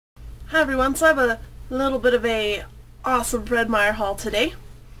Hi everyone, so I have a little bit of a awesome Fred Meyer haul today.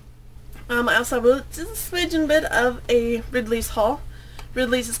 I also have just a smidgen bit of a Ridley's haul.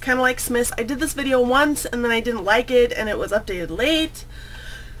 Ridley's is kind of like Smith's. I did this video once and then I didn't like it and it was updated late.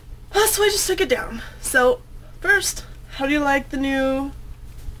 So I just took it down. So first, how do you like the new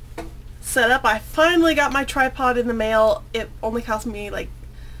setup? I finally got my tripod in the mail. It only cost me like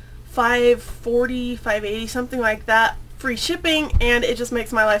 $5.40, $5.80, something like that. Free shipping, and it just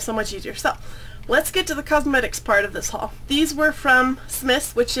makes my life so much easier. So let's get to the cosmetics part of this haul. These were from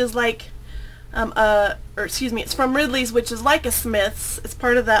Smith's, which is like it's from Ridley's, which is like a Smith's. It's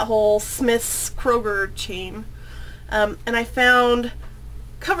part of that whole Smith's Kroger chain. And I found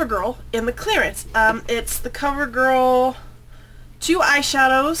CoverGirl in the clearance. It's the CoverGirl 2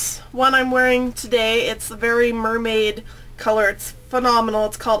 eyeshadows. One I'm wearing today. It's a very mermaid color. It's phenomenal.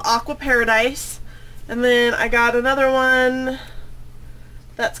 It's called Aqua Paradise. And then I got another one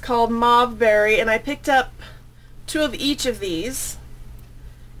that's called Mauve Berry, and I picked up 2 of each of these.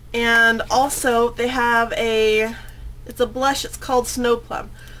 And also they have it's a blush, it's called Snow Plum.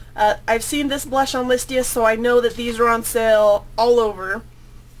 I've seen this blush on Listia, so I know that these are on sale all over.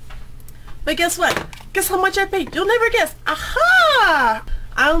 But guess what? Guess how much I paid? You'll never guess. Aha!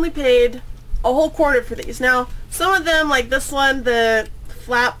 I only paid a whole quarter for these. Now, some of them, like this one, the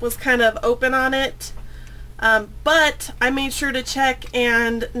flap was kind of open on it. But I made sure to check,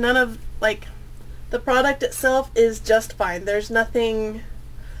 and none of, the product itself is just fine. There's nothing,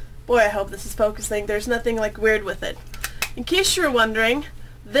 boy, I hope this is focusing, there's nothing weird with it. In case you're wondering,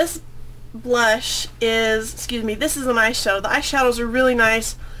 this blush is, this is an eyeshadow. The eyeshadows are really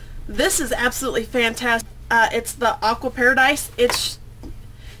nice. This is absolutely fantastic. It's the Aqua Paradise. It's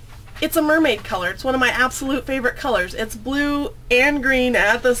a mermaid color. It's one of my absolute favorite colors. It's blue and green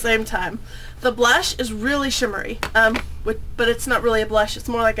at the same time. The blush is really shimmery, but it's not really a blush. It's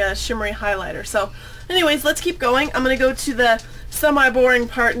more like a shimmery highlighter. So anyways, let's keep going. I'm going to go to the semi-boring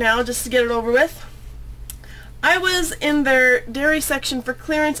part now just to get it over with. I was in their dairy section for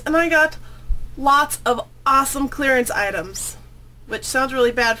clearance, and I got lots of awesome clearance items, which sounds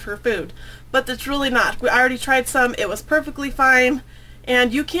really bad for food, but it's really not. I already tried some. It was perfectly fine,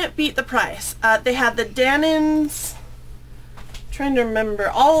 and you can't beat the price. They had the Dannon's, trying to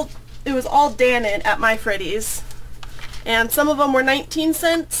remember, it was all Dannon at my Freddy's, and some of them were 19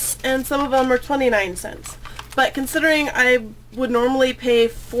 cents and some of them were 29 cents. But considering I would normally pay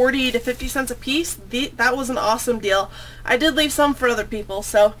 40 to 50 cents a piece, that was an awesome deal. I did leave some for other people.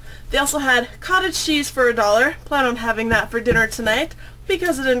 So they also had cottage cheese for $1. Plan on having that for dinner tonight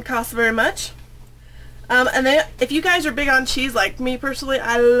because it didn't cost very much. And if you guys are big on cheese like me personally,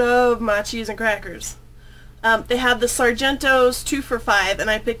 I love my cheese and crackers. They had the Sargentos 2 for $5, and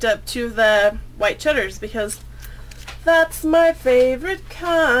I picked up 2 of the white cheddars because that's my favorite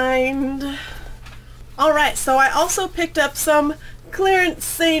kind. Alright, so I also picked up some clearance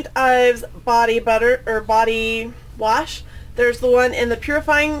St. Ives body butter, or body wash. There's the one in the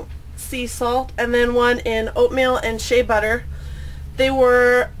purifying sea salt, and then one in oatmeal and shea butter. They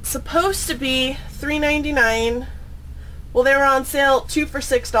were supposed to be $3.99. Well, they were on sale 2 for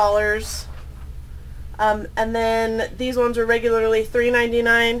 $6. And then these ones are regularly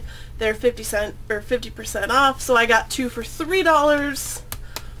 $3.99. They're 50% off, so I got 2 for $3,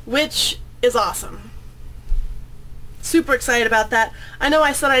 which is awesome. Super excited about that. I know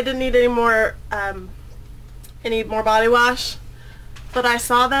I said I didn't need any more body wash, but I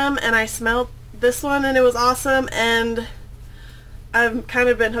saw them and I smelled this one and it was awesome, and I've kind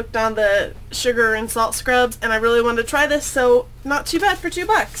of been hooked on the sugar and salt scrubs, and I really wanted to try this, so not too bad for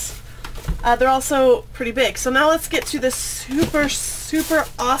 $2. They're also pretty big. So now let's get to the super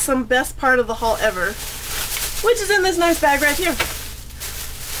awesome best part of the haul ever, which is in this nice bag right here.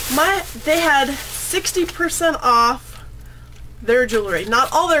 They had 60% off their jewelry.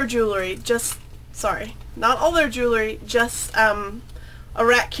 Not all their jewelry, just a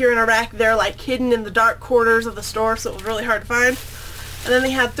rack here and a rack there, hidden in the dark corners of the store, so it was really hard to find. And then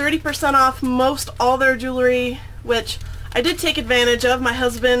they had 30% off most all their jewelry, which I did take advantage of.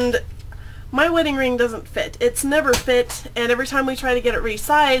 My wedding ring doesn't fit. It's never fit, and every time we try to get it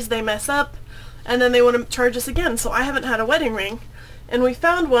resized, they mess up, and then they want to charge us again. So I haven't had a wedding ring, and we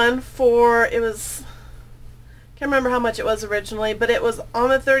found one for, can't remember how much it was originally, but it was on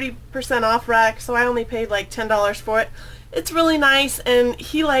the 30% off rack, so I only paid like $10 for it. It's really nice, and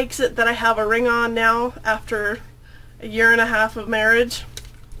he likes it that I have a ring on now after a year and a half of marriage.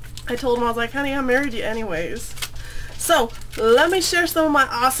 I told him, I was like, honey, I married you anyways. So, let me share some of my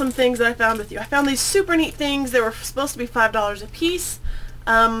awesome things that I found with you. I found these super neat things. They were supposed to be $5 a piece.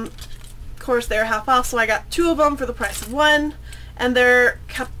 Of course, they were half off, so I got 2 of them for the price of 1. and they're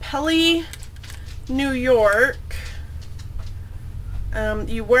Capelli, New York.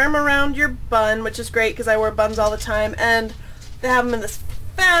 You wear them around your bun, which is great because I wear buns all the time, and they have them in this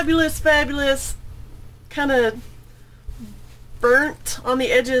fabulous kind of burnt on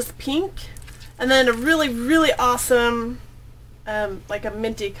the edges pink, and then a really awesome like a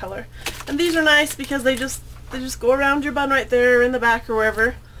minty color. And these are nice because they just go around your bun right there in the back or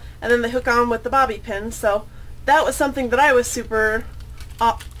wherever, and then they hook on with the bobby pin. So that was something that I was super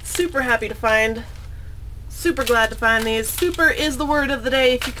happy to find. Super glad to find these. Super is the word of the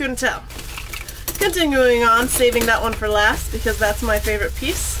day if you couldn't tell. Continuing on, saving that one for last because that's my favorite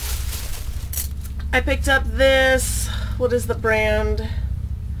piece. I picked up this, what is the brand?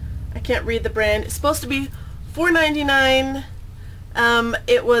 I can't read the brand. It's supposed to be $4.99.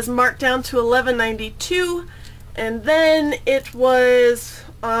 It was marked down to $11.92, and then it was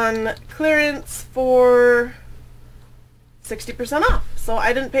on clearance for 60% off. So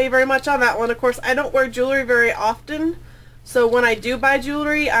I didn't pay very much on that one. Of course, I don't wear jewelry very often, so when I do buy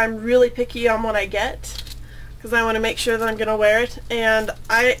jewelry, I'm really picky on what I get because I want to make sure that I'm going to wear it. And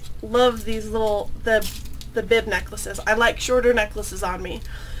I love these little, the bib necklaces. I like shorter necklaces on me.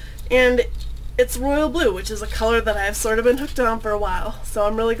 And it's royal blue, which is a color that I've sort of been hooked on for a while. So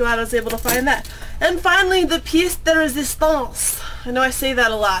I'm really glad I was able to find that. And finally, the pièce de résistance. I know I say that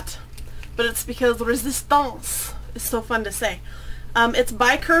a lot, but it's because resistance is so fun to say. It's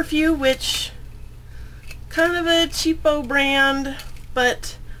by Curfew, which kind of a cheapo brand,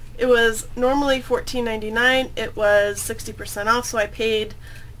 but it was normally $14.99. It was 60% off, so I paid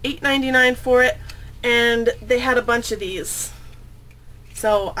 $8.99 for it, and they had a bunch of these.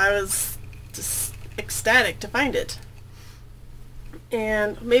 So I was just ecstatic to find it.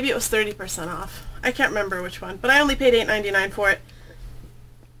 And maybe it was 30% off. I can't remember which one, but I only paid $8.99 for it.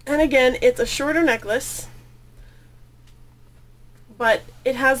 And again, it's a shorter necklace, but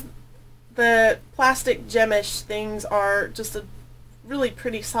it has the plastic gemish things are just a really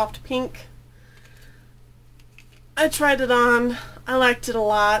pretty soft pink. I tried it on. I liked it a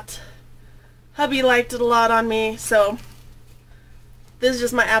lot. Hubby liked it a lot on me, so this is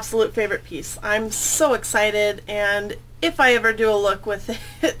just my absolute favorite piece. I'm so excited, and if I ever do a look with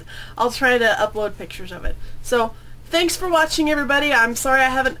it, I'll try to upload pictures of it. So thanks for watching, everybody. I'm sorry I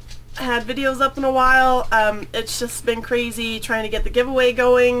haven't had videos up in a while. It's just been crazy trying to get the giveaway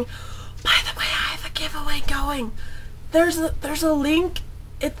going. By the way, I have a giveaway going. There's a link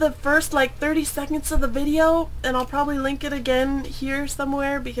at the first like 30 seconds of the video, and I'll probably link it again here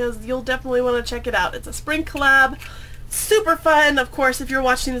somewhere because you'll definitely want to check it out. It's a spring collab. Super fun. Of course, if you're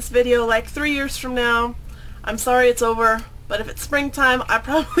watching this video like 3 years from now, I'm sorry it's over, but if it's springtime, I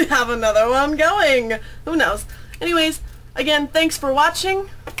probably have another one going. Who knows? Anyways, again, thanks for watching.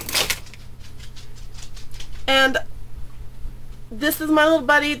 And this is my little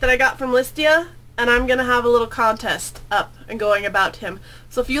buddy that I got from Listia, and I'm going to have a little contest up and going about him.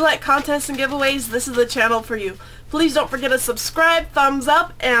 So if you like contests and giveaways, this is the channel for you. Please don't forget to subscribe, thumbs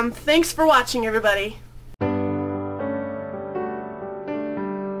up, and thanks for watching, everybody.